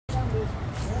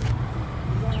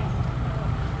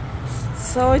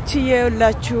ሰዎች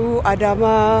ይኸውላችሁ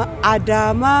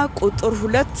አዳማ ቁጥር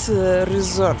 2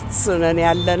 ሪዞርት ነን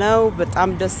ያለነው በጣም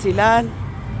ደስ ይላል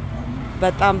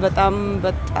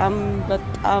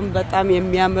በጣም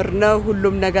የሚያምር ነው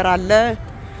ሁሉም ነገር አለ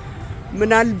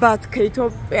ምናልባት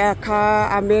ከኢትዮጵያ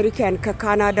ከአሜሪካን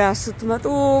ከካናዳ ስትመጡ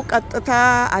ቀጥታ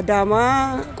አዳማ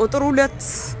ቁጥር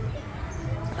 2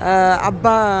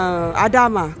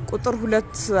 አዳማ ቁጥር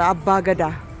 2 አባ ገዳ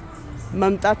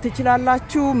መምጣት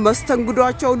ትችላላችሁ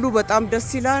መስተንግዷቸው ሁሉ በጣም ደስ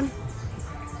ይላል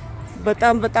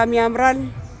በጣም ያምራል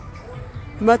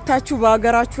መታችሁ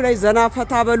በአገራችሁ ላይ ዘና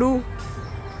ፈታ በሉ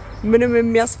ምንም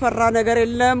የሚያስፈራ ነገር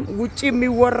የለም ውጪ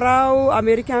የሚወራው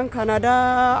አሜሪካን ካናዳ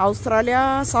አውስትራሊያ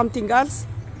ሳምቲንግ አልስ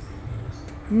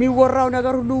የሚወራው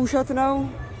ነገር ሁሉ ውሸት ነው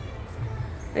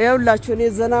ይኸውላችሁ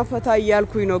እኔ ዘና ፈታ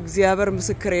እያልኩኝ ነው እግዚአብሔር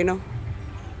ምስክሬ ነው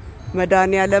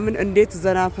መድኃኒዓለምን እንዴት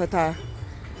ዘና ፈታ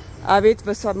አቤት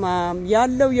በሰማም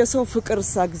ያለው የሰው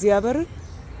ፍቅርሳ እግዚአብሔር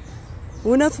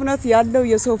እውነት ያለው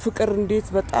የሰው ፍቅር እንዴት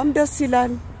በጣም ደስ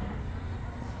ይላል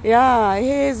ያ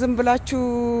ይሄ ዝም ብላችሁ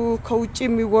ከውጪ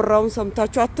የሚወራውን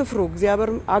ሰምታችሁ አትፍሩ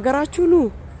እግዚአብሔር አገራችሁ ነው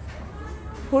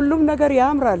ሁሉም ነገር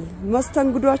ያምራል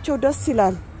መስተንግዷቸው ደስ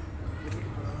ይላል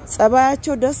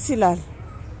ጸባያቸው ደስ ይላል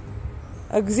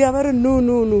እግዚአብሔር ኑ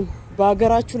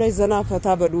በአገራችሁ ላይ ዘና ፈታ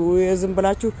በሉ ዝም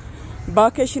ብላችሁ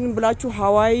ቫኬሽን ብላችሁ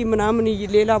ሃዋይ ምናምን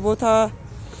ሌላ ቦታ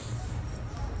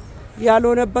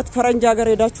ያልሆነበት ፈረንጅ ሀገር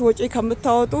ሄዳችሁ ወጪ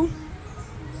ከምታወጡ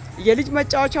የልጅ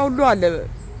መጫወቻ ሁሉ አለ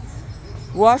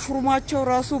ዋሽሩማቸው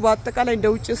ራሱ በአጠቃላይ እንደ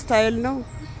ውጭ ስታይል ነው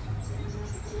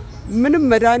ምንም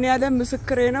መድኃኒዓለም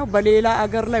ምስክሬ ነው በሌላ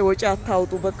አገር ላይ ወጪ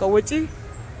አታውጡ በቃ ወጪ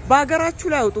በአገራችሁ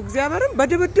ላይ አውጡ እግዚአብሔርን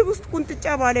በድብድብ ውስጥ ቁንጥጫ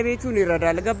ባለቤቱን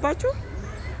ይረዳል ገባችሁ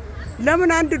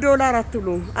ለምን $1 አትሉ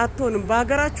አትሆንም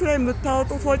በአገራችሁ ላይ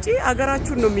የምታወጡት ወጪ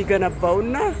አገራችሁን ነው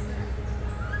የሚገነባውና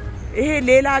ይሄ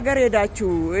ሌላ ሀገር ሄዳችሁ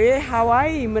ይሄ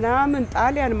ሃዋይ ምናምን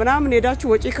ጣሊያን ምናምን ሄዳችሁ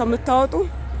ወጪ ከምታወጡ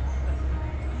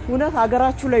እውነት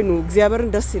አገራችሁ ላይ ነው እግዚአብሔርን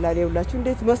ደስ ይላል ይውላችሁ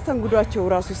እንዴት መስተንግዷቸው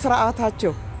ራሱ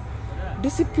ስርዓታቸው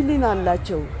ዲሲፕሊን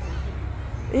አላቸው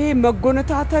ይሄ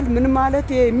መጎነታተል ምን ማለት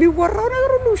የሚወራው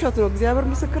ነገር ሁሉ ውሸት ነው እግዚአብሔር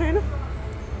ምስክሬ ነው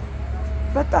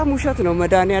በጣም ውሸት ነው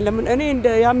መድኃኒዓለም እኔ እንደ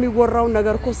የሚወራው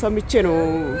ነገር እኮ ሰምቼ ነው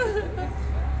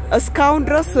እስካሁን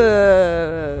ድረስ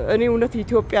እኔ እውነት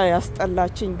ኢትዮጵያ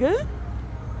ያስጠላችኝ ግን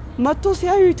መጥቶ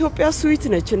ሲያዩ ኢትዮጵያ ስዊት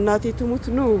ነች እናቴ ትሙት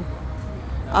ነው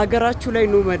አገራችሁ ላይ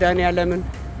ነው መድኃኒዓለም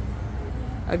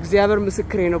እግዚአብሔር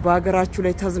ምስክሬ ነው በአገራችሁ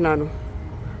ላይ ተዝናኑ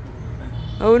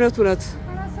እውነት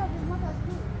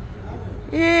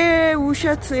ይሄ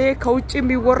ውሸት ይሄ ከውጪ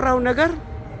የሚወራው ነገር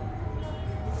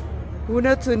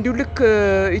እውነት እንዲሁ ልክ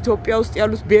ኢትዮጵያ ውስጥ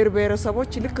ያሉት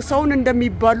ብሔረሰቦች ልክ ሰውን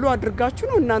እንደሚባሉ አድርጋችሁ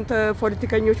ነው እናንተ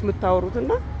ፖለቲከኞች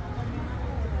የምታወሩትና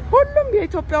ሁሉም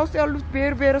የኢትዮጵያ ውስጥ ያሉት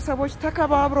ብሔረሰቦች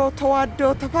ተከባብረው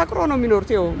ተዋደው ተፋቅረው ነው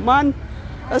የሚኖሩት ይው ማን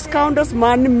እስካሁን ድረስ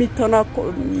ማንንም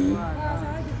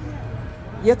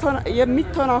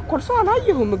የሚተናኮል ሰው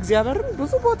አላየሁም እግዚአብሔርን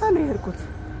ብዙ ቦታ ነው የሄድኩት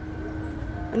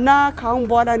እና ካሁን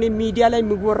በኋላ እኔ ሚዲያ ላይ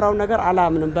የሚወራው ነገር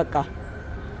አላምንም በቃ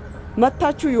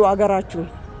መታችሁ ይው አገራችሁ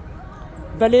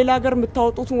በሌላ ሀገር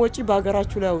የምታወጡትን ወጪ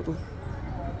በአገራችሁ ላይ አውጡ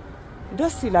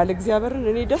ደስ ይላል እግዚአብሔርን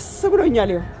እኔ ደስ ብሎኛል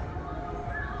ይው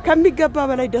ከሚገባ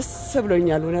በላይ ደስ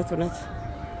ብሎኛል እውነት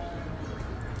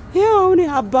ይሄው አሁን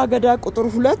አባ ገዳ ቁጥር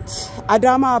 2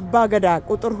 አዳማ አባ ገዳ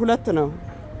ቁጥር 2 ነው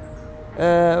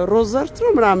ሪዞርት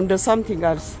ነው ምናምን እንደ ሳምቲንግ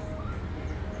አልስ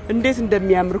እንዴት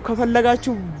እንደሚያምሩ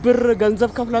ከፈለጋችሁ ብር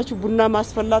ገንዘብ ከፍላችሁ ቡና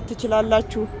ማስፈላት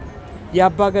ትችላላችሁ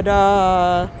ያባ ገዳ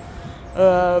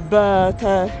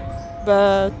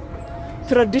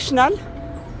በትራዲሽናል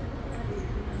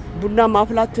ቡና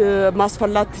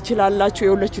ማስፈላት ትችላላችሁ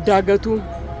የሁለችሁ ዳገቱ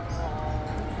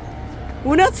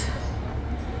እውነት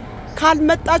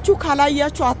ካልመጣችሁ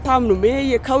ካላያችሁ አታምኑም ይሄ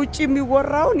ከውጪ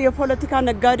የሚወራውን የፖለቲካ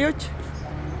ነጋዴዎች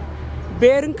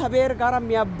ቤርን ከቤር ጋር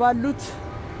የሚያባሉት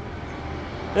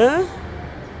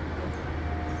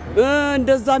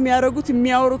እንደዛ የሚያረጉት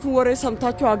የሚያወሩትን ወሬ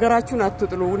ሰምታችሁ አገራችሁን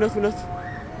አትጥሉ እውነት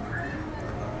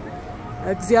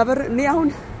እግዚአብሔር እኔ አሁን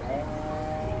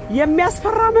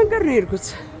የሚያስፈራ መንገድ ነው የሄድኩት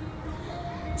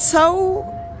ሰው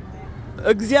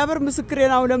እግዚአብሔር ምስክሬ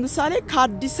ነው ለምሳሌ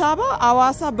ከአዲስ አበባ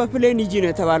አዋሳ በፕሌን ይጂ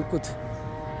ነው ተባልኩት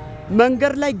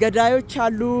መንገድ ላይ ገዳዮች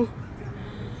አሉ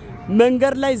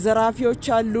መንገድ ላይ ዘራፊዎች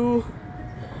አሉ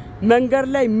መንገድ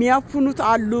ላይ የሚያፍኑት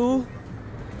አሉ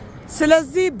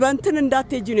ስለዚህ በእንትን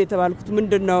እንዳትሄጂ ነው የተባልኩት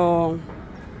ምንድነው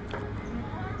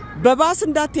በባስ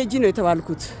እንዳትሄጂ ነው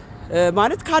የተባልኩት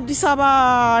ማለት ከአዲስ አበባ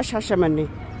ሻሸመኔ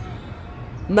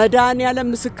መድኃኒዓለም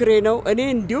ምስክሬ ነው እኔ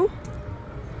እንዲሁ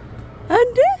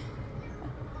እንዴ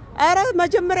አረ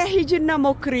መጀመሪያ ሂጂና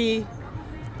ሞክሪ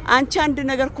አንቺ አንድ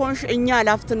ነገር ኮንሽ እኛ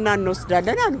ላፍትና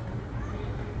እንወስዳለን አሉ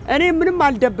እኔ ምንም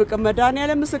አልደብቅም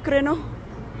መድኃኒዓለም ምስክሬ ነው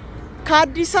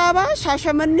ከአዲስ አበባ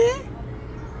ሻሸመኔ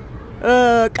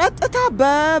ቀጥታ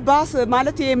በባስ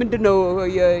ማለት ይሄ ምንድነው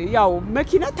ያው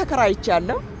መኪና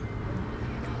ተከራይቻለሁ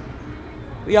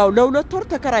ያው ለሁለት ወር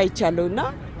ተከራይቻለሁና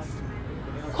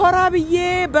ኮራብዬ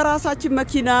በራሳችን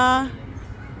መኪና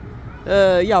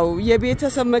ያው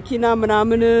የቤተሰብ መኪና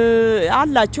ምናምን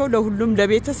አላቸው ለሁሉም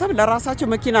ለቤተሰብ ለራሳቸው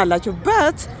መኪና አላቸው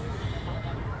በት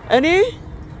እኔ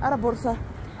አረ ቦርሳ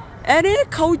እኔ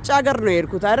ከውጭ ሀገር ነው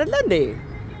የርኩት አይደለ እንዴ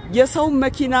የሰው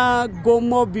መኪና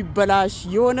ጎሞ ቢበላሽ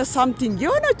የሆነ ሳምቲንግ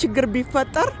የሆነ ችግር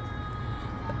ቢፈጠር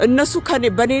እነሱ ከኔ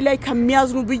በኔ ላይ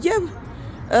ከሚያዝኑ ብዬ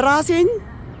ራሴን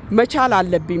መቻል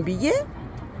አለብኝ ብዬ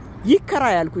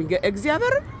ይከራያልኩኝ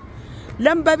እግዚአብሔር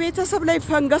ለምበቤተሰብ ላይ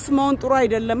ፈንገስ ማውን ጥሩ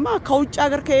አይደለማ ከውጭ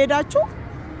ሀገር ከሄዳችሁ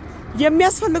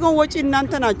የሚያስፈልገው ወጪ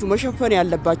እናንተ ናችሁ መሸፈን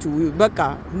ያለባችሁ በቃ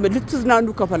ልትዝናኑ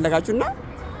ከፈለጋችሁና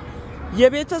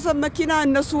የቤተሰብ መኪና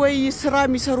እነሱ ወይ ስራ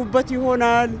የሚሰሩበት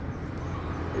ይሆናል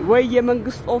ወይ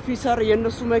የመንግስት ኦፊሰር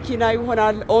የነሱ መኪና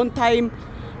ይሆናል ኦን ታይም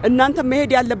እናንተ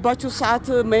መሄድ ያለባችሁ ሰዓት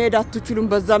መሄድ አትችሉም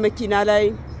በዛ መኪና ላይ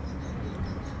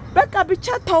በቃ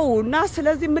ብቻ ተውና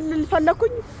ስለዚህ ምን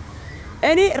ልልፈለኩኝ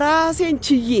እኔ ራሴን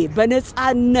ችዬ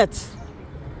በነጻነት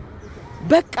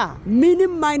በቃ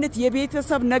ምንም አይነት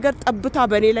የቤተሰብ ነገር ጠብታ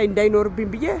በኔ ላይ እንዳይኖርብኝ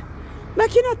ብዬ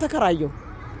መኪና ተከራየው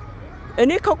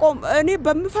እኔ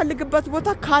በመፈልግበት ቦታ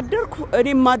ካደርኩ እኔ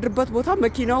ማድርበት ቦታ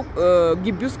መኪናው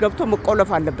ግቢውስ ገብቶ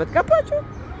መቆለፍ አለበት ገባችሁ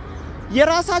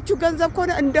የራሳችሁ ገንዘብ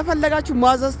ከሆነ እንደፈለጋችሁ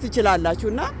ማዘዝ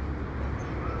ትችላላችሁና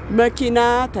መኪና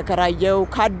ተከራየው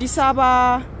ከአዲስ አበባ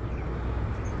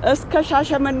እስከ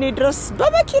ሻሸመኔ ድረስ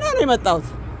በመኪና ነው የመጣሁት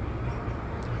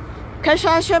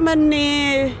ከሻሸመኔ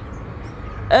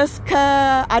እስከ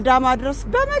አዳማ ድረስ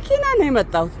በመኪና ነው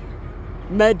የመጣሁት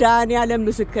መድኃኒዓለም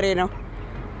ምስክሬ ነው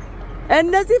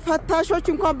እነዚህ ፈታሾች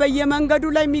እንኳን በየመንገዱ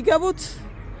ላይ የሚገቡት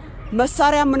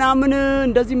መሳሪያ ምናምን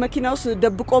እንደዚህ መኪናውስ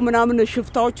ደብቆ ምናምን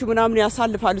ሽፍታዎች ምናምን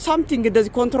ያሳልፋሉ ሳምቲንግ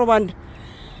እንደዚህ ኮንትሮባንድ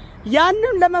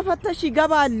ያንን ለመፈተሽ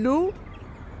ይገባሉ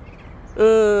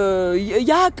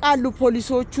ያቃሉ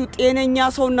ፖሊሶቹ ጤነኛ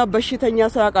ሰውና በሽተኛ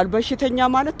ሰው ያቃሉ በሽተኛ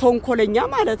ማለት ተንኮለኛ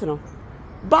ማለት ነው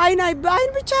በአይን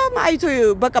ብቻ አይቶ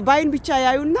በቃ በአይን ብቻ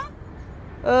ያዩና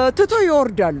ትቶ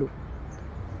ይወርዳሉ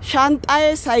ሻንጣዬ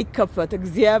ሳይከፈት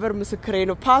እግዚአብሔር ምስክሬ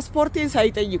ነው ፓስፖርቴን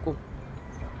ሳይጠይቁ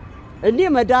እኔ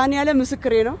መድኃኒዓለም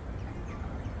ምስክሬ ነው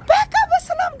በቃ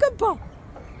በሰላም ገባው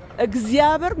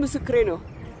እግዚአብሔር ምስክሬ ነው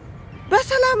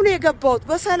በሰላም ነው የገባሁት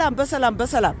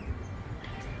በሰላም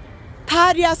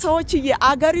ታዲያ ሰዎች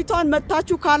የአገሪቷን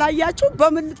መታችሁ ካላያችሁ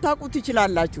በምን ልታቁት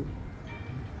ይችላልላችሁ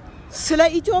ስለ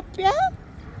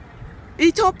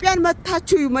ኢትዮጵያን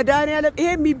መታችሁ መድኃኒዓለም ይሄ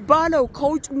የሚባለው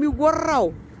ከውጭ የሚወራው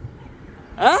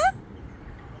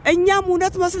እኛም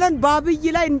እውነት መስለን ባብይ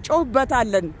ላይ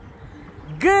እንጮህበታለን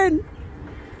ግን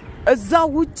እዛ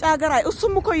ውጭ ሀገር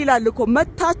እሱም እኮ ይላል እኮ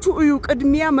መታችሁ እዩ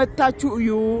ቅድሚያ መታችሁ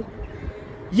እዩ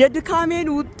የድካሜን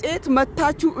ውጤት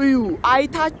መታችሁ እዩ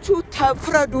አይታችሁ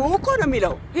ተፍረዱ እኮ ነው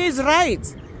የሚለው he is right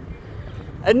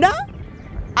እና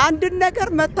አንድ ነገር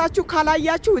መታችሁ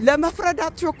ካላያችሁ ለመፍረድ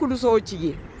አትቸኩሉ ሰዎችዬ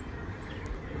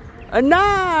እና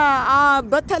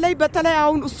በተለይ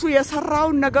አሁን እሱ የሰራው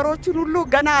ነገሮችን ሁሉ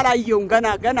ገና አላየውም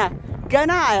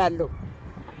ገና አያለው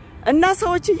እና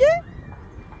ሰዎችዬ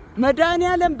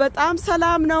መድኃኒዓለም በጣም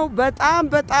ሰላም ነው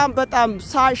በጣም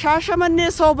ሻሸመኔ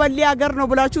ሰው በሊ ሀገር ነው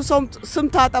ብላችሁ ስም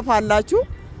ታጠፋላችሁ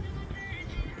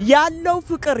ያለው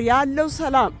ፍቅር ያለው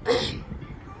ሰላም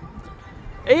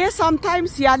ይሄ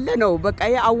sometimes ያለ ነው በቃ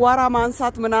ይሄ አዋራ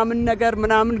ማንሳት ምናምን ነገር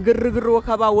ምናምን ግርግር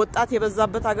ወከባ ወጣት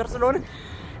የበዛበት ሀገር ስለሆነ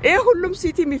ይሄ ሁሉም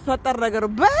ሲቲ የሚፈጠር ነገር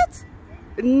but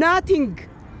nothing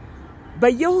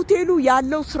በየሆቴሉ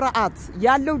ያለው ስርዓት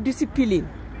ያለው ዲሲፕሊን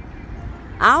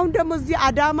አሁን ደግሞ እዚህ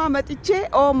አዳማ መጥቼ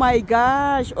ኦ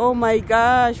ማይ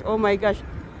ጋሽ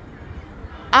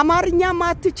አማርኛ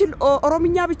ማትችል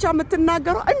ኦሮምኛ ብቻ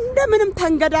የምትናገረው እንደምንም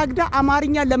ተንገዳግዳ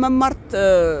አማርኛ ለመማር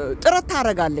ጥረት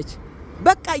ታረጋለች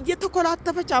በቃ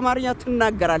እየተኮላተፈች አማርኛ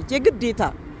ትናገራለች የግዴታ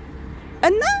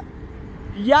እና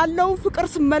ያለው ፍቅር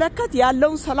ስመለከት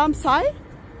ያለው ሰላም ሳይ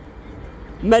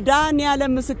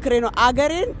መድኃኒዓለም ምስክሬ ነው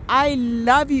አገሬን I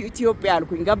love you ኢትዮጵያ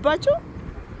አልኩኝ ገባችሁ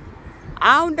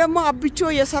አሁን ደግሞ አብቾ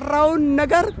የሰራውን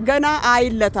ነገር ገና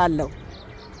አይለታለሁ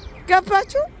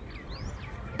ገባችሁ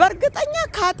በርግጠኛ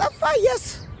ካጠፋ yes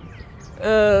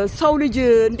ሰው ልጅ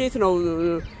እንዴት ነው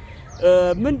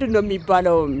ምንድነው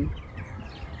የሚባለው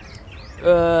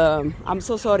I'm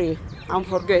so sorry I'm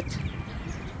forget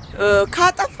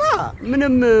ካጠፋ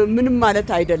ምንም ማለት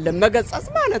አይደለም መገጸጽ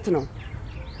ማለት ነው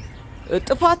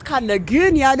ጥፋት ካለ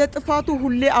ግን ያለ ጥፋቱ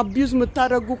ሁሌ አቢዩዝ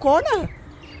መታረጉ ከሆነ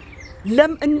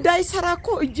ለም እንዳይሰራኮ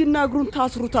እጅና እግሩን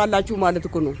ታስሩታላችሁ ማለት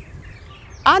ነው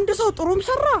አንድ ሰው ጥሩም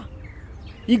ሰራ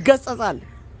ይገጸጻል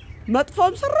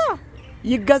መጥፎም ሰራ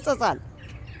ይገጸጻል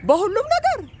በሁሉም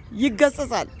ነገር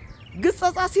ይገጸጻል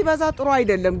ግጸጻ ሲበዛ ጥሩ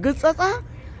አይደለም ግጸጻ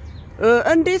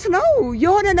እንዴት ነው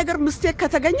የሆነ ነገር ሚስቴክ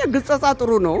ከተገኘ ግጸጻ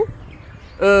ጥሩ ነው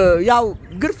ያው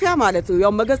ግርፊያ ማለት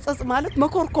ያው መገጸጽ ማለት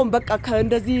መኮርኮም በቃ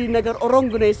ከእንደዚህ ነገር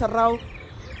ኦሮንግ ነው የሰራው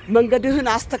መንገድህን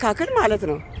አስተካክል ማለት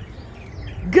ነው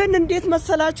ግን እንዴት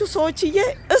መሰላችሁ ሰዎችዬ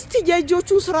እስቲ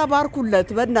የእጆቹን ስራ ባርኩለት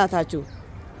በእናታችሁ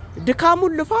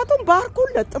ድካሙን ልፋቱን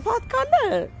ባርኩለት ጥፋት ካለ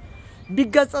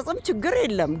ቢገጸጽም ችግር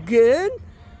የለም ግን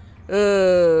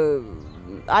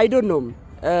I don't know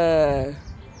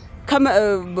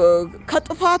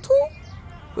ከጥፋቱ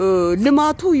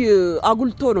ልማቱ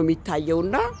አጉልቶ ነው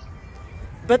የሚታየውና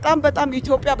በጣም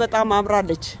ኢትዮጵያ በጣም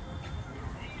አምራለች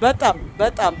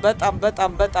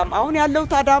በጣም አሁን ያለው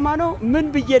አዳማ ነው ምን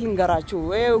ብዬ ልንገራችሁ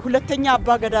ሁለተኛ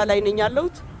አባ ገዳ ላይ ነኝ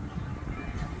ያለሁት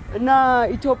እና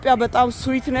ኢትዮጵያ በጣም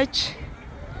ስዊት ነች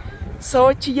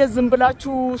ሰዎች ዝም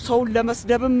ብላችሁ ሰው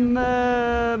ለመስደብም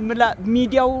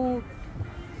ሚዲያው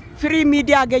ፍሪ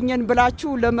ሚዲያ አገኘን ብላችሁ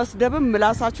ለመስደብም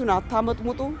ምላሳችሁን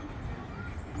አታመጥሙጡ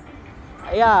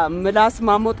ያ ምላስ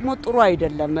ማመጥሙጥ ጥሩ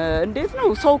አይደለም እንዴት ነው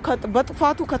ሰው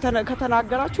በጥፋቱ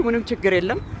ከተናገራችሁ ምንም ችግር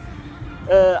የለም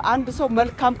አንድ ሰው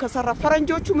መልካም ከሰራ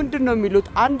ፈረንጆቹ ምንድነው የሚሉት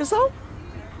አንድ ሰው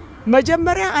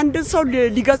መጀመሪያ አንድ ሰው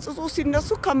ሊገጽጹ ሲነሱ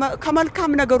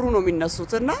ከመልካም ነገሩ ነው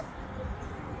የሚነሱትና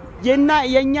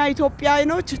የኛ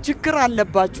ኢትዮጵያኖች ችግር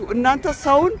አለባችሁ እናንተ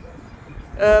ሰውን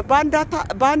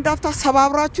ባንዳፍታ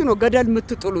ሰባብራችሁ ነው ገደል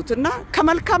የምትጥሉትና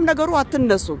ከመልካም ነገሩ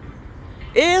አትነሱ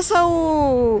ይሄ ሰው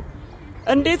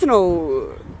እንዴት ነው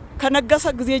ከነገሰ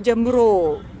ጊዜ ጀምሮ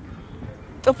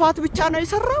ጥፋት ብቻ ነው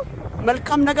ይሰራው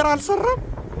መልካም ነገር አልሰራም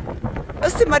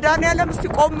እስቲ መዳንያለም እስቲ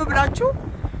ቆም ብላችሁ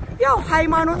ያው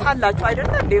ሃይማኖት አላችሁ አይደል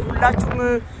እንዴ ሁላችሁም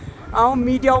አሁን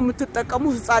ሚዲያው የምትጠቀሙ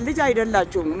ህፃን ልጅ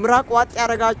አይደላችሁም ምራቅ ዋጥ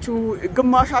ያረጋችሁ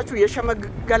ግማሻችሁ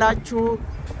የሸመገላችሁ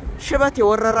ሽበት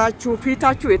የወረራችሁ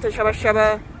ፊታችሁ የተሸበሸበ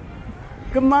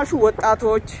ግማሹ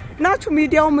ወጣቶች ናችሁ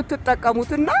ሚዲያው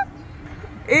የምትጠቀሙትና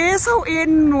ይሄ ሰው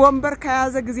ይሄን ወንበር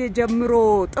ከያዘ ጊዜ ጀምሮ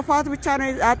ጥፋት ብቻ ነው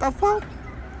ያጠፋው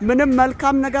ምንም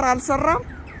መልካም ነገር አልሰራም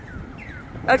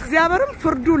እግዚአብሔርም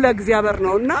ፍርዱ ለእግዚአብሔር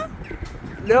ነውና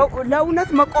ለእውነት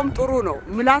መቆም ጥሩ ነው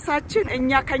ምላሳችን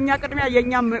ከኛ ቅድሚያ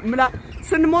የኛ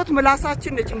ስንሞት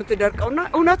ምላሳችን ነች የምትደርቀውና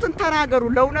እውነትን ተናገሩ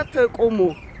ለእውነት ቆሙ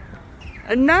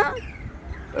እና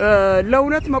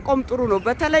ለእውነት መቆም ጥሩ ነው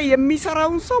በተለይ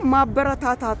የሚሰራውን ሰው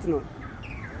ማበረታታት ነው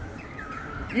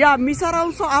ያ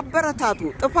የሚሰራውን ሰው አበረታቱ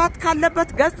ጥፋት ካለበት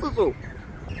ገጽጹ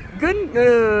ግን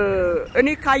እኔ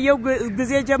ካየው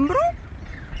ጊዜ ጀምሮ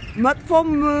መጥፎም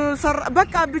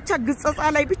በቃ ብቻ ግጸጻ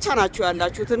ላይ ብቻ ናችሁ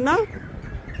ያላችሁትና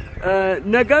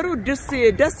ነገሩ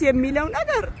ደስ የሚለው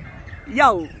ነገር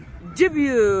ያው ጅብ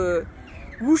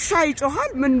ውሻ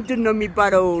ይጮሃል ምንድነው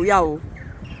የሚባለው ያው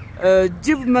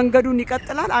ጅብ መንገዱን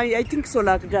ይቀጥላል I think so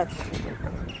like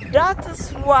that is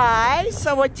why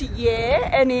ሰዎችዬ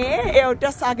እኔ ያው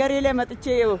ደስ አገሬ ላይ መጥቼ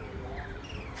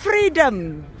ፍሪደም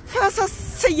ፈሰስ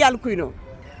ያልኩኝ ነው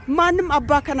ማንም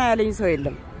አባከና ያለኝ ሰው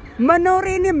የለም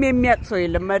መኖሬንም የሚያቅ ሰው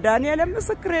የለም መዳንያለም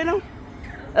ምስክሬ ነው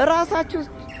ራሳችሁ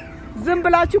ዝም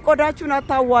ብላችሁ ቆዳችሁን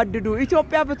አታዋድዱ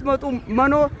ኢትዮጵያ ብትመጡ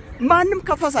ማንም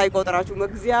ከፈስ አይቆጥራችሁ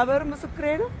እግዚአብሔር ምስክሬ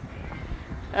ነው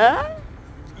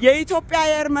የኢትዮጵያ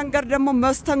አየር መንገድ ደግሞ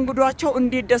መስተንግዷቸው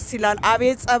እንዴት ደስ ይላል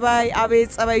አቤት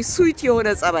ጸባይ ስዊት የሆነ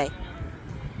ጸባይ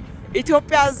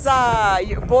ኢትዮጵያ እዛ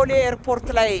ቦሌ ኤርፖርት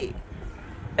ላይ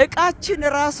እቃችን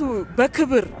ራሱ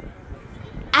በክብር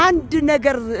አንድ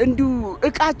ነገር እንዱ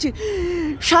እቃችን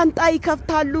ሻንጣ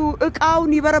ይከፍታሉ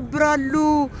እቃውን ይበረብራሉ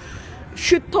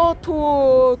ሽቶ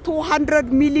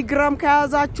 200 ሚሊግራም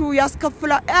ከያዛችሁ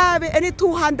ያስከፍላል እኔ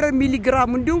 200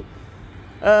 ሚሊግራም እንዱ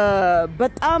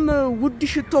በጣም ውድ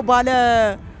ሽቶ ባለ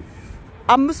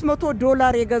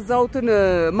 $500 የገዛውትን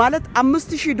ማለት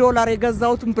 $5000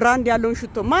 የገዛውትን ብራንድ ያለውን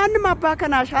ሽቶ ማንም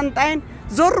አባከና ሻንጣይን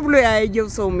ዞር ብሎ ያየው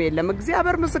ሰው የለም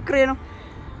እግዚአብሔር ምስክሬ ነው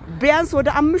ቢያንስ ወደ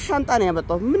 5 ሻንጣ ነው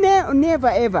ያመጣው ኔቫ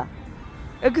ኤቫ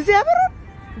እግዚአብሔር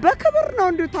በክብር ነው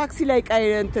እንዱ ታክሲ ላይ ቃይ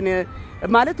እንትን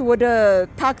ማለት ወደ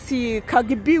ታክሲ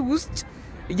ከግቢ ውስጥ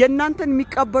የናንተን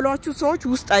የሚቀበሏችሁ ሰዎች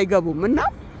ውስጥ አይገቡምና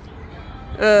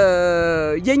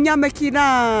የኛ መኪና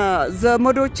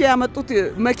ዘመዶቼ ያመጡት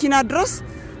መኪና ድረስ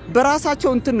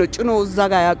በራሳቸው እንትን ነው ጭኖ እዛ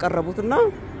ጋር ያቀርቡትና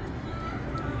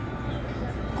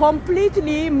ኮምፕሊትሊ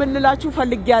ምልላችሁ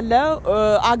ፈልጊያለሁ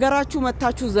አገራችሁ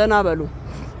መታችሁ ዘና በሉ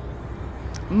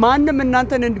ማንም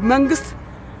እናንተን መንግስት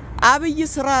አብይ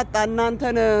ስራ አጣ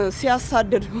እናንተን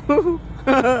ሲያሳደድ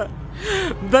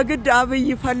በግድ አብይ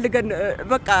ፈልገን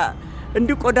በቃ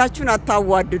እንድቆዳችሁን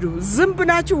አታዋድዱ ዝም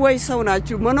ብናችሁ ወይ ሰው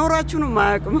ናችሁ መኖራችሁን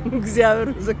ማያቅም እግዚአብሔር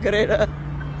ዝክሬ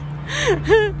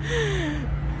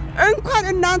እንኳን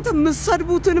እናንተ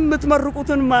መስድቡትን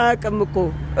ምትመርቁትን ማያቀም እኮ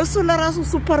እሱ ለራሱ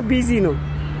ሱፐር ቢዚ ነው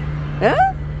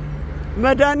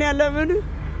መድኃኒዓለምን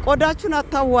ቆዳችሁን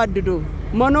አታዋድዱ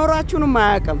መኖራችሁን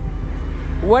ማያቀም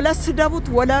ወላ ስደቡት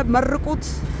ወላ መርቁት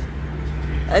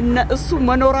እሱ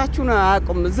መኖራችሁን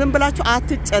አያቀም ዝም ብላችሁ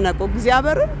አትጨነቁ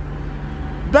እግዚአብሔርን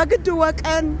በግድ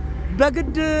ወቀን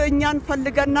በግድ እኛን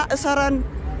ፈልገና እሰረን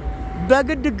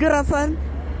በግድ ግረፈን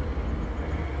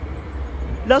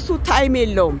ለሱ ታይም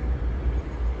የለውም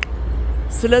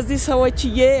ስለዚህ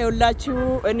ሰዎችዬ ይውላችሁ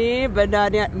እኔ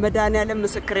መድኃኒዓለም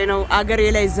ምስክሬ ነው አገሬ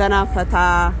ላይ ዘና ፈታ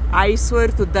I swear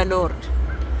to the Lord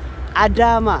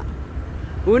አዳማ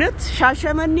እውነት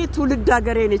ሻሸመኔ ትውልድ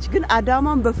አገሬ ነች ግን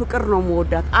አዳማን በፍቅር ነው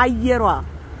መወዳት አየሯ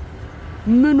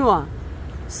ምኗ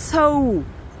ሰው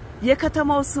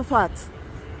የከተማው ስፋት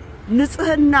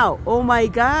ንጽህናው ኦ ማይ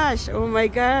ጋሽ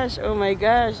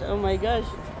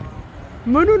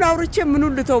ምኑን አውርቼ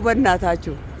ምኑን ልተው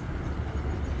በእናታችሁ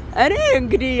እኔ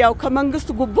እንግዲህ ያው ከመንግስት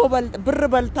ጉቦ ብር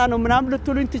በልታ ነው ምናም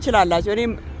ልትሉኝ ትችላላችሁ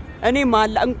እኔ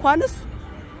ማላ እንኳንስ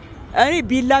እኔ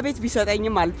ቢላ ቤት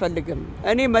ቢሰጠኝም አልፈልግም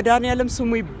እኔ መድኃኒዓለም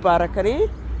ስሙ ይባረክ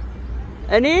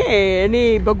እኔ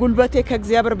በጉልበቴ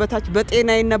ከእግዚአብሔር በታች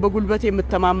በጤናዬና በጉልበቴ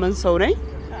የምተማመን ሰው ነኝ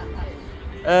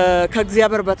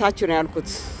ከእግዚአብሔር በታች ነው ያልኩት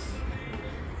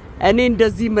እኔ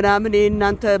እንደዚህ ምናምን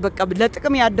እናንተ በቃ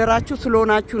ለጥቅም ያደራችሁ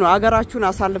ስለሆናችሁ ነው አገራችሁን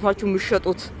አሳልፋችሁ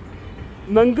ምሽጡት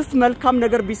መንግስት መልካም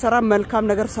ነገር ቢሰራ መልካም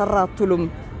ነገር ሰራ አትሉም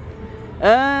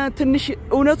ትንሽ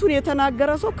እውነቱን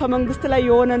የተናገረ ሰው ከመንግስት ላይ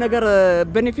የሆነ ነገር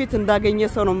ቤኔፊት እንዳገኘ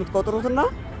ሰው ነው የምትቆጥሩትና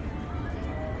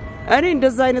እኔ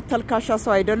እንደዛ አይነት ተልካሻ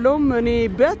ሰው አይደለም እኔ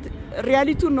በት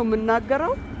ሪያሊቲውን ነው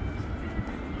የምናገረው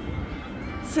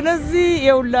ስለዚህ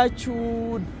የውላችሁ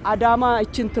አዳማ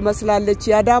እቺን ትመስላለች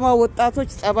የአዳማ ወጣቶች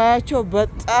ጸባያቸው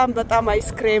በጣም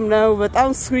አይስክሬም ነው በጣም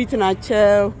ስዊት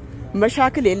ናቸው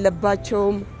መሻክል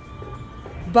የለባቸውም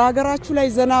ባገራችሁ ላይ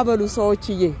ዘና በሉ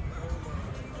ሰዎችዬ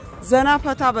ዘና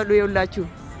ፈታ በሉ የውላችሁ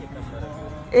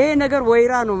ይሄ ነገር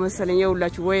ወይራ ነው መሰለኝ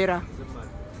የውላችሁ ወይራ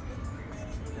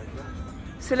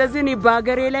ስለዚህ እኔ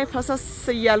ባገሬ ላይ ፈሰስ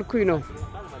ያልኩኝ ነው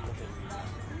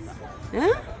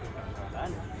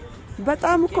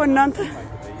በጣም እኮ እናንተ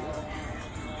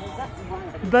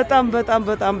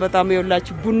በጣም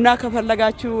የውላችሁ ቡና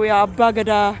ከፈለጋችሁ የአባ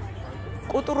ገዳ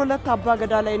ቁጥር 2 አባ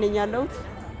ገዳ ላይ ነኝ ያለው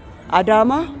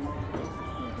አዳማ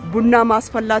ቡና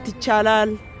ማስፈላት ይቻላል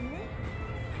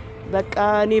በቃ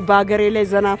እኔ ባገሬ ላይ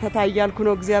ዘና ፈታ ያልኩ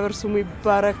ነው እግዚአብሔር ስሙ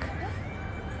ይባረክ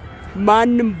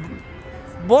ማንም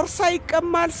ቦርሳ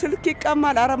ይቀማል ስልክ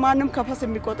ይቀማል አረ ማንም ከፈስ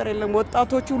የሚቆጥር የለም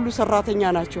ወጣቶች ሁሉ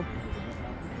ሰራተኛ ናቸው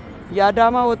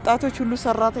ያዳማ ወጣቶች ሁሉ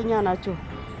ሰራተኛ ናቸው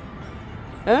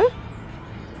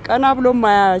ቀና ብሎ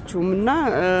ማያያችሁምና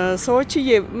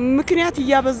ሰዎችዬ ምክንያት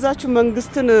ያበዛችሁ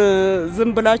መንግስትን ዝም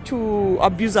ብላችሁ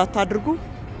አቢዩዝ አታድርጉ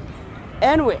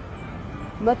anyway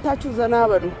መታችሁ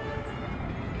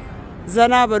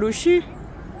ዘና በሉ እሺ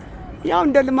ያው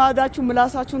እንደ ልማዳችሁ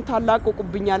ምላሳችሁን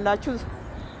ታላቁቁብኛላችሁ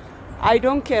I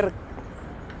don't care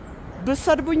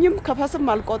ብሰድቡኝም ከፈስም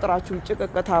አልቆጥራችሁም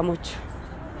ጭቅቅታሞች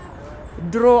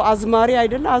ድሮ አዝማሪ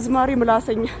አይደለ አዝማሪ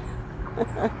ምላሰኛ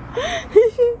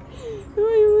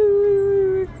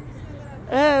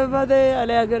ባደ አለ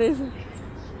ያገሬስ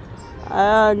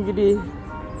እንግዲህ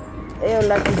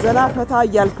ይኸውላችሁ ዘና ፈታ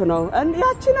እያልኩ ነው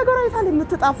ያቺ ነገር አይታል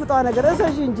የምትጣፍጠው ነገር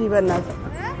እሰሽ እንጂ በእናት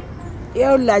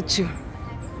ይኸውላችሁ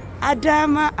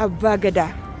አዳማ አባ ገዳ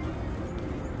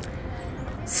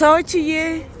ሰዎችዬ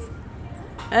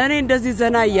እኔ እንደዚህ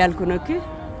ዘና እያልኩ ነው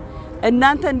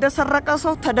እናንተ እንደሰረቀ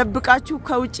ሰው ተደብቃችሁ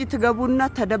ከውጪ ትገቡና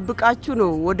ተደብቃችሁ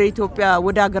ነው ወደ ኢትዮጵያ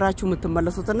ወደ ሀገራችሁ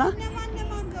የምትመለሱትና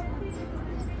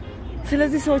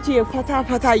ስለዚህ ሰዎችዬ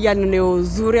ፈታ እያልን ነው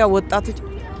ዙሪያ ወጣቶች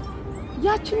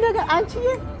ያቺን ነገር አንቺዬ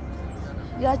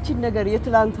ያቺን ነገር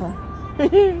የትላንቷ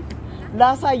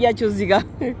ላሳያችሁ እዚህ ጋር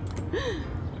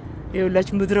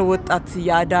ይኸውላችሁ ምድረ ወጣት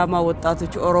የአዳማ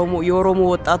ወጣቶች የኦሮሞ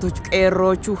ወጣቶች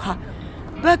ቀሮቹ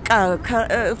በቃ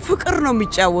ፍቅር ነው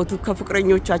የሚጫወቱ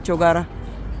ከፍቅረኞቻቸው ጋራ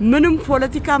ምንም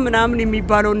ፖለቲካ ምናምን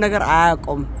የሚባለው ነገር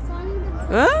አያቆም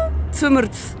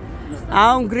ትምርት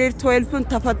አሁን ግሬድ 12ን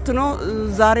ተፈትኖ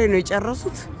ዛሬ ነው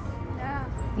የጨረሱት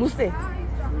ሙስቴ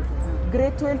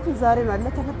ግሬድ 12ን ዛሬ ነው አለ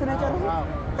ተፈትኖ የጨረሱት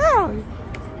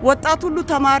ወጣት ሁሉ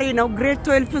ተማሪ ነው ግሬድ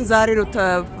 12ን ዛሬ ነው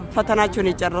ፈተናቸውን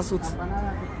የጨረሱት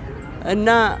እና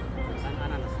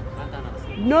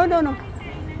ኖ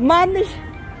ማንሽ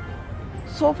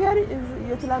ሶፊያሪ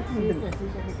የትላንት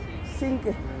ሲንክ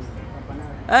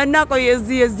እና ቆይ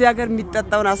እዚህ ሀገር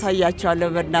የሚጠጣውን አሳያቻለሁ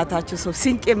በእናታችሁ ሰው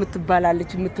ሲንክ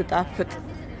የምትባላለች የምትጣፍጥ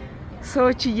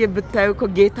ሰዎችዬ ብታዩ እኮ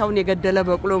ጌታውን የገደለ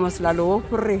በቅሎ መስላለው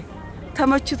ወፍሬ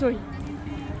ተመችቶኝ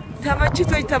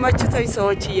ተመችቶኝ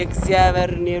ሰዎች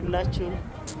የእግዚአብሔር ነው ይላችሁ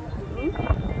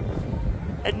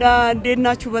እና እንዴት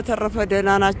ናችሁ በተረፈ ደህና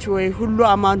ናችሁ ወይ ሁሉ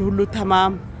አማን ሁሉ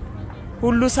ተማም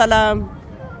ሁሉ ሰላም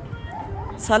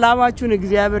ሰላማችሁን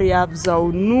እግዚአብሔር ያብዛው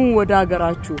ኑ ወደ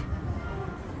ሀገራችሁ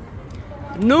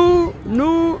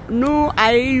ኑ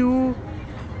አዩ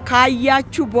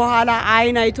ካያችሁ በኋላ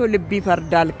አይን አይቶ ልብ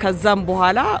ይፈርዳል ከዛም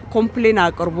በኋላ ኮምፕሌን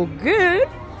አቅርቡ ግን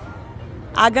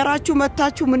አገራችሁ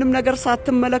መታችሁ ምንም ነገር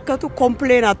ሳትመለከቱ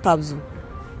ኮምፕሌን አታብዙ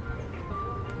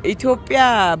ኢትዮጵያ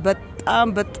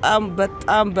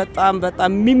በጣም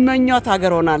የሚመኛት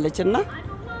ሀገር ሆናለችና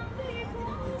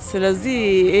ስለዚህ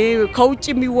ከውጭ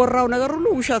የሚወራው ነገር ሁሉ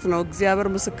ውሸት ነው እግዚአብሔር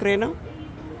ምስክሬ ነው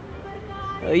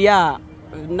ያ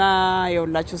እና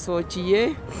የሁላችሁ ሰዎችዬ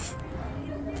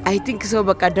አይ ቲንክ ሰው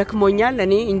በቃ ደክሞኛል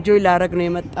እኔ ኢንጆይ ላረግ ነው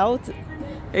የመጣሁት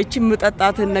እቺ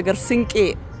ምጠጣትን ነገር ሲንቄ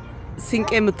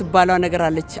የምትባለው ነገር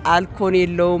አለች አልኮል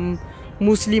የለውም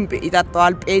ሙስሊም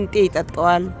ይጠጣዋል ጴንጤ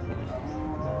ይጠጣዋል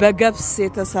በገብስ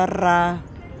የተሰራ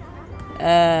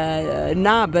እና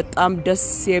በጣም ደስ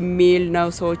የሚል ነው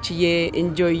ሰዎችዬ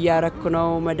ኢንጆይ ያረኩ ነው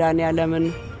መድኃኒዓለምን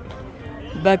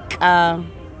በቃ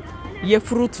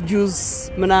የፍሩት ጁስ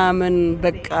ምናምን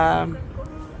በቃ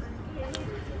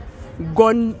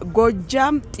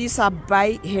ጎጃም ጢስ አባይ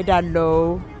ሄዳለው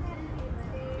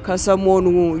ከሰሞኑ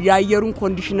ያየሩን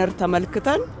ኮንዲሽነር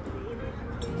ተመልክተን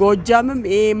ጎጃምም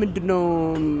ምንድነው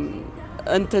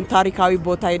እንትን ታሪካዊ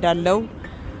ቦታ ሄዳለው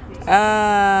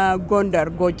ጎንደር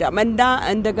ጎጃም እና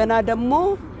እንደገና ደሞ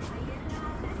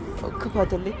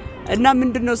ክፈትልኝ እና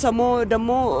ምንድነው ሰሞ ደሞ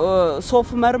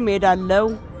ሶፍመር ሄዳለው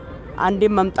አንዴ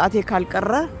መምጣቴ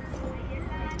ካልቀረ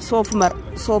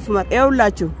ሶፍመር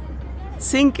ይውላችሁ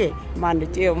ሲንቄ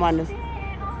ማለት ማለት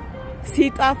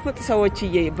ሲጣፍጥ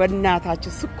ሰዎችዬ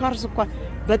በእናታችሁ ስኳር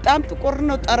በጣም ጥቁር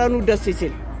ነው ጠረኑ ደስ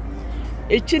ይል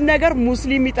እቺን ነገር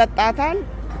ሙስሊም ይጠጣታል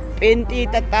ጴንጤ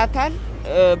ይጠጣታል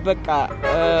በቃ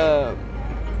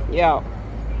ያው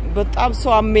በጣም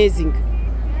ሶ አሜዚንግ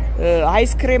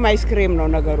አይስክሬም ነው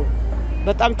ነገሩ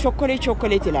በጣም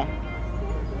ቾኮሌት ይላል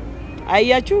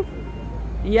አያችሁ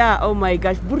ያ ኦ ማይ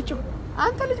ጋሽ ብርጭቆ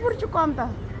አንተ ልጅ ብርጭቆ አምጣ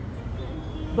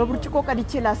በብርጭቆ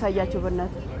ቀድቼ ላሳያችሁ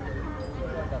በእናት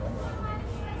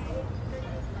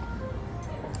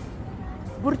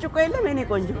ብርጭቆ የለም እኔ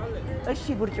ቆንጆ እሺ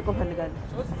ብርጭቆ ፈልጋለሁ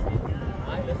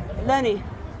ለኔ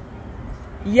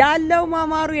ያለው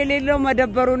ማማሩ የሌለው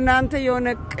መደበሩ እናንተ የሆነ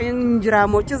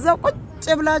ቅንጅራሞች እዛው ቁጭ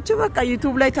ብላችሁ በቃ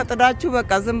ዩቲዩብ ላይ ተጥዳችሁ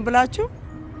በቃ ዝም ብላችሁ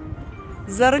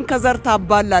ዘርን ከዘር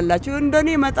ታባላላችሁ እንደኔ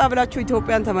መጣ ብላችሁ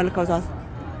ኢትዮጵያን ተመልከቷት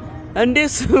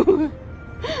እንዴስ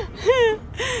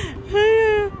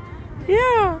ያ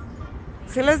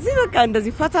ስለዚህ በቃ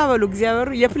እንደዚህ ፈታ በሉ እግዚአብሔር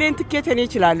የፕሌን ትኬት እኔ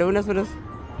ይችላል እውነት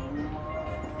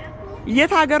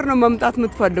የት ሀገር ነው መምጣት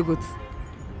የምትፈልጉት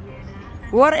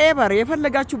whatever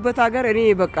የፈለጋችሁበት ሀገር እኔ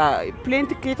በቃ ፕሌን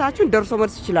ትኬታችሁን ደርሶ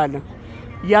መልስ ይችላል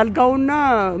ያልጋውና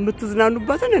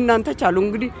ምትዝናኑበትን እናንተ ቻሉ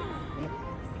እንግዲህ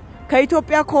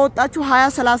ከኢትዮጵያ ከወጣችሁ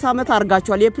 20-30 አመት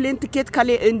አርጋችኋል የፕሌን ትኬት ካለ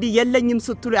እንዲ የለኝም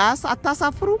ስትሉ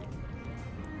አታሳፍሩ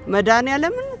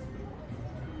መድኃኒዓለም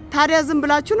ታዲያ ዝም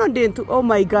ብላችሁ ነው እንዴ ኦ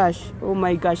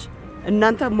ማይ ጋሽ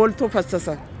እናንተ ሞልቶ ፈሰሰ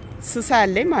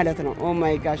ስሳለኝ ማለት ነው ኦ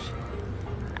ማይ ጋሽ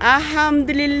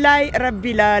አልহামዱሊላህ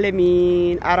ረቢል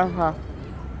ዓለሚን አረፋ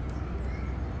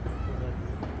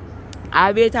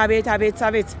አቤት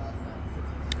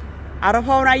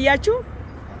አረፋውን አያችሁ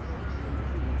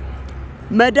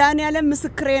መድኃኒዓለም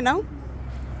ምስክሬ ነው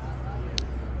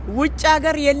ውጭ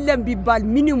ሀገር የለም ቢባል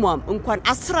ሚኒመም እንኳን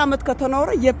 10 አመት ከተኖረ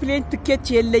የፕሌን ትኬት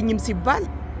የለኝም ሲባል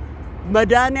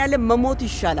መድኃኒዓለም መሞት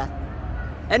ይሻላል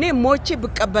እኔ ሞቼ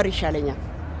ብቀበር ይሻለኛል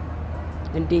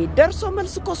እንዴ ደርሶ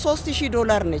መልስ እኮ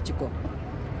 $3000 ነች እኮ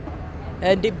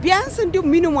እንዴ ቢያንስ እንዲው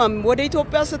ሚኒመም ወደ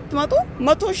ኢትዮጵያ ስትመጡ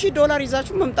 $100,000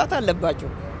 ይዛችሁ መምጣት አለባችሁ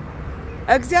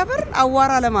እግዚአብሔር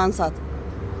አዋራ ለማንሳት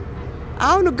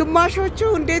አሁን ግማሾቹ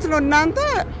እንዴት ነው እናንተ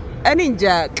እኔ እንጃ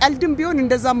ቀልድም ቢሆን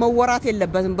እንደዛ መወራት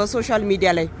የለበትም በሶሻል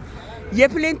ሚዲያ ላይ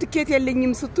የፕሌን ትኬት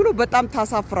የለኝም ስትሉ በጣም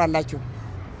ታሳፍራላችሁ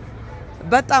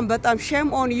በጣም ሼም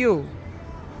ኦን ዩ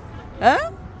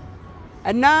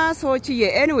እና ሰዎችዬ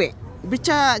anyway ብቻ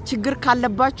ችግር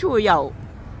ካለባችሁ ያው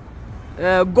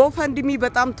ጎፈንድሚ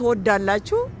በጣም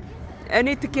ተወዳላችሁ እኔ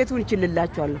ትኬቱን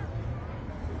ይችልላችኋለሁ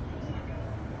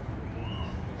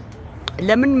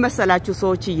ለምን መሰላችሁ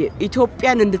ሰዎችዬ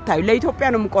ኢትዮጵያን እንድታዩ ለኢትዮጵያ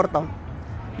ነው የምቆርጠው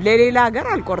ለሌላ ሀገር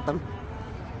አልቆርጥም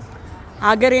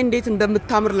ሀገሬ እንዴት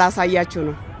እንደምታምር ላሳያችሁ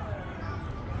ነው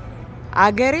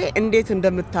ሀገሬ እንዴት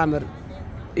እንደምታምር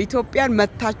ኢትዮጵያን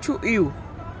መታችሁ እዩ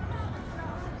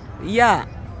ያ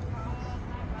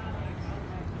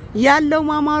ያለው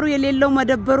ማማሩ የሌለው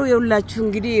መደበሩ ይውላችሁ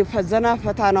እንግዲህ ፈዘና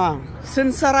ፈታና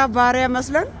ስንሰራ ባሪያ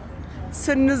መስለን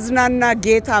ስንዝናና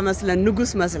ጌታ መስለን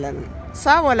ንጉስ መስለን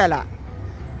ሳወለላ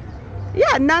ያ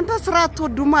እናንተ ስራ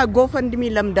ተወዱማ ጎፈንድሚ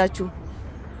ለምዳችሁ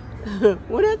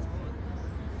ወለት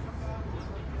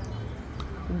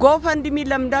ጎፈንድሚ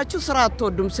ለምዳችሁ ስራ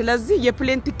ተወዱም ስለዚህ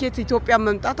የፕሌን ቲኬት ኢትዮጵያ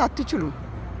መምጣት አትችሉም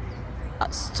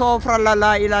አስተግፊሩላህ ላ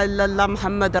ኢላሃ ኢላላህ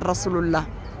ሙሐመድ ረሱሉላህ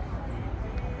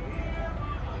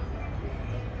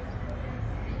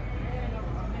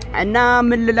እና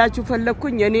ምን ልላችሁ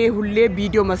ፈለኩኝ እኔ ሁሌ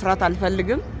ቪዲዮ መስራት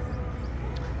አልፈልግም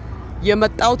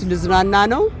የመጣውት ልዝናና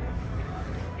ነው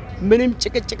ምንም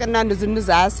ጭቅጭቅና ንዝንዝ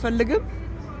አያስፈልግም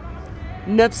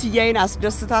ነፍስያዬን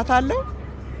አስደስታታለሁ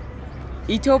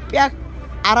ኢትዮጵያ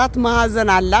አራት ማዕዘን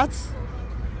አላት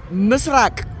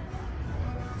ምስራቅ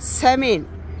ሰሜን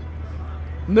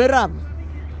ምዕራብ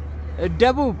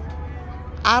ደቡብ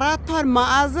አራቷን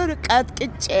ማዕዘን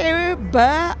ቀጥቅጬ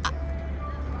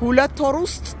በሁለት ወር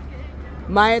ውስጥ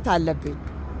ማየት አለብኝ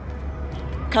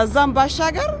ከዛም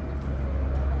ባሻገር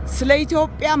ስለ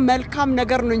ኢትዮጵያ መልካም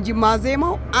ነገር ነው እንጂ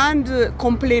ማዜማው አንድ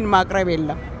ኮምፕሌን ማቅረብ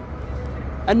የለም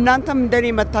እናንተም እንደኔ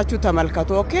መታችሁ ተመልከቱ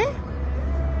ኦኬ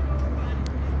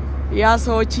ያ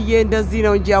ሰዎችዬ እንደዚህ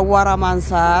ነው እንጂ አዋራ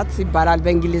ማንሳት ይባላል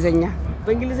በእንግሊዘኛ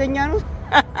ነው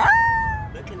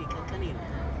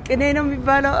ቅኔ ነው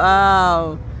የሚባለው አዎ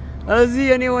እዚህ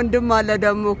እኔ ወንድም አለ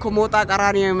ደሞ ከሞጣ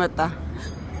ቀራኒዮ የመጣ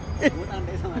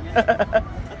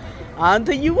አንተ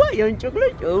ይዋ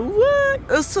የንጭቅልጭ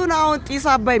እሱን አሁን ጢስ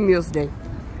አባይ የሚወስደኝ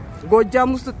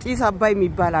ጎጃም ውስጥ ጢስ አባይ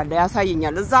የሚባል አለ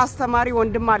ያሳየኛል እዛ አስተማሪ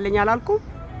ወንድም አለኝ አላልኩ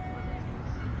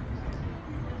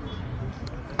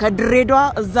ከድሬዳዋ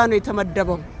እዛ ነው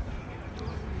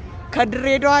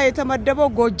የተመደበው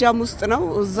ጎጃም ውስጥ ነው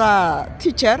እዛ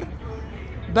ቲቸር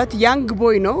በት ያንግ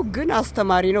ቦይ ነው ግን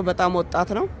አስተማሪ ነው በጣም ወጣት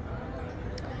ነው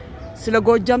ስለ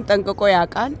ጎጃም ጠንቅቆ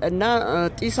ያቃል እና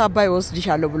ጢስ አባይ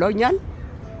ወስድሻለሁ ብለውኛል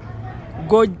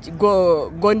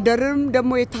ጎንደርም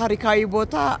ደሞ የታሪካዊ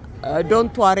ቦታ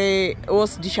ዶንት ዋሬ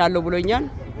ወስድሻለሁ ብለውኛል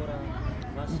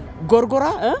ጎርጎራ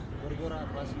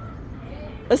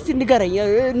እስቲ ንገረኝ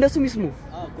እነሱም ይስሙ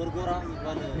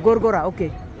ጎርጎራ ኦኬ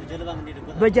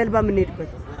በጀልባ ምን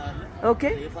ሄድበት ኦኬ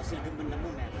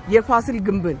የፋሲል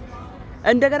ግንብን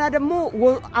እንደገና ደግሞ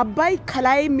አባይ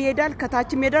ከላይ ሜዳል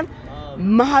ከታች ሜዳል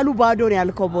መሃሉ ባዶ ነው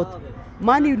ያልከው ቦት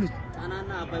ማን ይሉት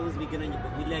ጣናና አባይ ወንዝ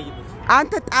ሚለያይበት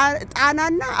አንተ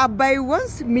ጣናና አባይ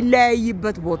ወንዝ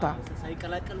ሚለያይበት ቦታ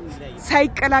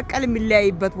ሳይቀላቀል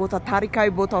ሚለያይበት ቦታ ታሪካዊ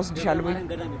ቦታ ወስድሻለሁ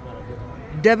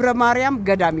ደብረ ማርያም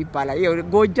ገዳም ይባላል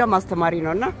ጎጃም አስተማሪ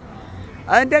ነውና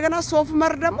እንደገና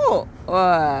ሶፍመር ደግሞ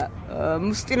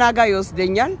ሙስጢና ጋር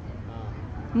ይወስደኛል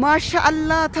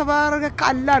ማሻአላህ ተባረከ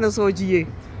አላህ ነው ሰውጂዬ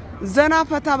ዘና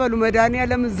ፈታ በሉ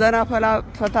መዳኒያለም ዘና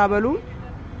ፈታ በሉ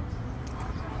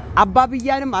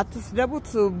አባብያንም አትስደቡት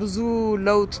ብዙ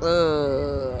ለውጥ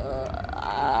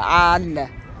አለ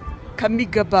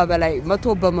ከሚገባ በላይ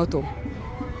 100%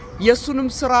 የሱንም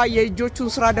ስራ የእጆቹን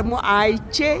ስራ ደግሞ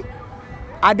አይቼ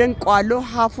አደንቀዋለሁ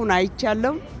ሀፉን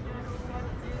አይቻለሁ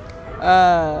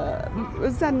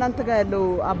እዛ እናንተ ጋር ያለው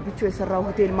አብቹ የሰራው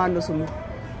ሆቴል ማን ነው ስሙ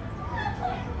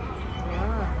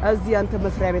እዚህ አንተ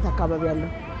መስሪያ ቤት አካባቢ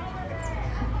ያለው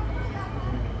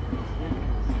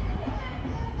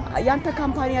ያንተ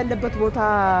ካምፓኒ ያለበት ቦታ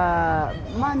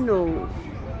ማን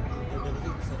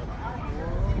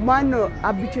ነው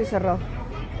አብቹ የሰራው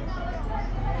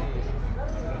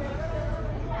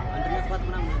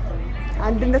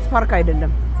አንድነት ፓርክ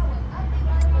አይደለም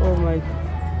ኦ ማይ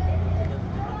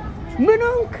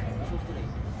ምንክ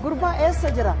ጉርባ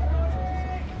ኤሰጅራ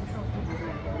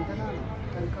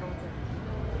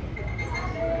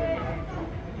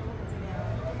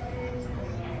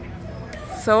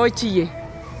ሰዎችዬ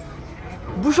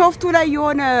ቡሾፍቱ ላይ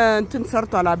የሆነ እንትን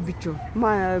ሰርቷል አብቹ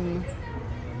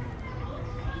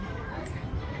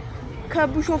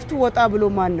ከቡሾፍቱ ወጣ ብሎ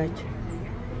ማናች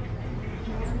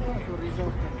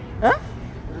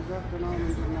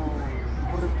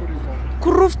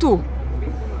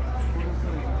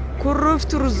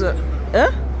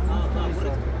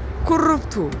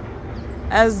ኩሩፍቱ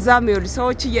እዛም ይወል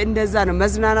ሰዎችዬ እንደዛ ነው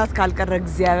መዝናናት ካልቀረ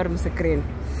እግዚአብሔር ምስክሬ ነው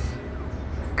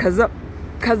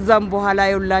ከዛም በኋላ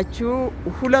ይውላችሁ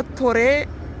ሁለት ወሬ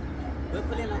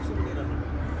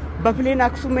በፕሌን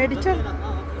አክሱም መሄድ ይቻላል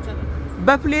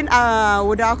በፕሌን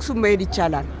ወደ አክሱም መሄድ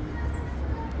ይቻላል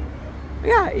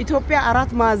ያ ኢትዮጵያ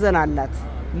አራት ማዕዘን አላት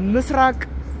ምስራቅ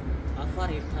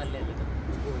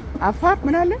አፋር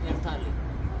ምን አለ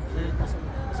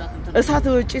እሳት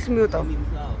ጭስ የሚወጣው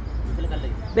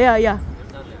ያ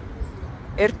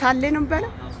ኤርታሌ ነው በላ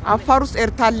አፋር ውስጥ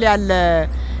ኤርታሌ ያለ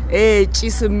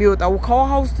ጭስ የሚወጣው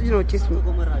ከውሃ ውስጥ ነው ጭስ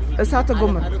እሳት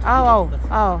ጎመራ አዎ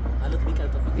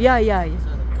ያ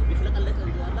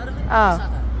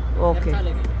ኦኬ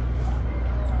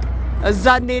እዛ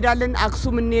እንሄዳለን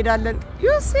አክሱም እንሄዳለን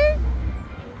you see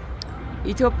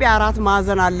ኢትዮጵያ አራት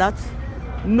ማዕዘን አላት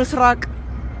ምስራቅ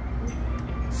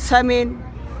ሰሜን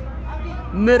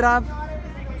ምዕራብ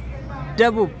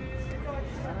ደቡብ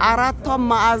አራቱም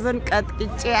ማዕዘን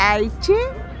ቀጥቅጬ አይቼ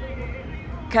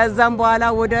ከዛም በኋላ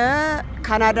ወደ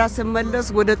ካናዳ ስመለስ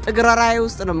ወደ ጥግረራዬ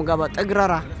ውስጥ ነው የምገባው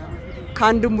ጥግረራ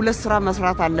ካንድም ሁለት ስራ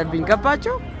መስራት አለብኝ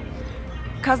ገባችሁ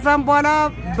ከዛም በኋላ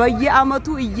በየአመቱ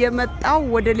እየመጣው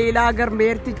ወደ ሌላ ሀገር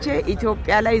መርትቼ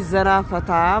ኢትዮጵያ ላይ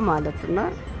ዘራፈታ ማለትና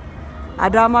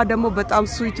አዳማ ደግሞ በጣም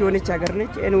ስዊት የሆነች ሀገር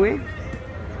ነች anyway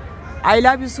I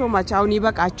love you so much አሁን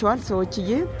ይበቃችኋል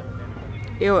ሰዎችዬ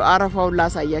ይው አረፋው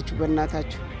ላሳያችሁ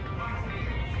በእናታችሁ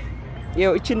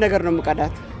ይው እቺ ነገር ነው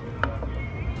መቀዳት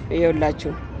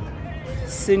ይውላችሁ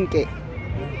ሲንቄ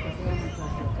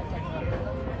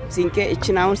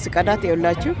እቺን አሁን ስቀዳት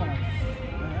ይውላችሁ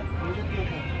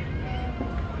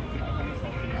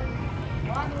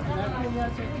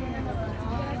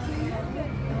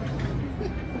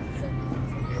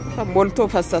ሞልቶ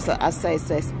ፈሰሰ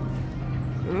አሳይሳይስ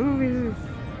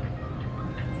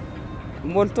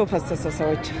ሞልቶ ፈሰሰ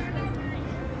ሰዎች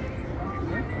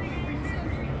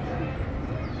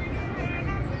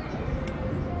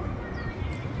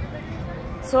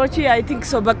I think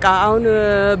so በቃ አሁን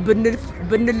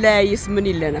ብንለያይስ ምን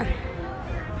ይለናል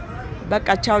በቃ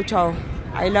ቻው ቻው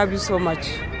I love you so much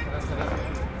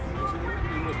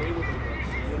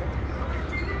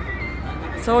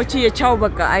ሰዎች የቻው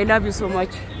በቃ I love you so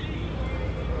much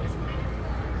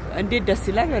እንዴት ደስ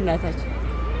ይላል በእናታችሁ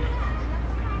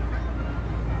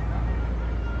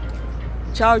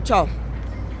ቻው ቻው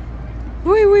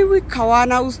ወይ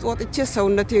ካዋና ውስጥ ወጥቼ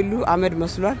ሰውነቴ ሁሉ አመድ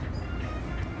መስሏል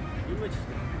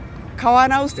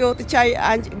ካዋና ውስጥ ወጥቼ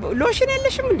ሎሽን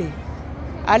የለሽም እንዴ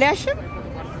አልያሽም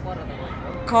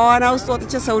ካዋና ውስጥ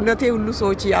ወጥቼ ሰውነቴ ሁሉ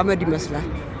ሰዎች አመድ ይመስላል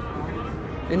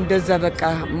እንደዛ በቃ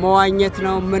መዋኘት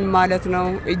ነው ምን ማለት ነው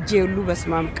እጄ ሁሉ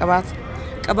በስማም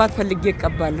ቅባት ፈልጌ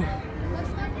እቀባለሁ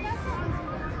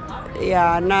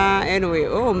ና anyway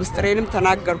ምስጥሬንም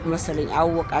ተናገርኩ መሰለኝ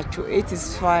አወቃችሁ it is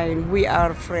fine we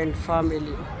are friend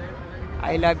family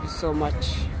I love you so much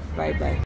bye bye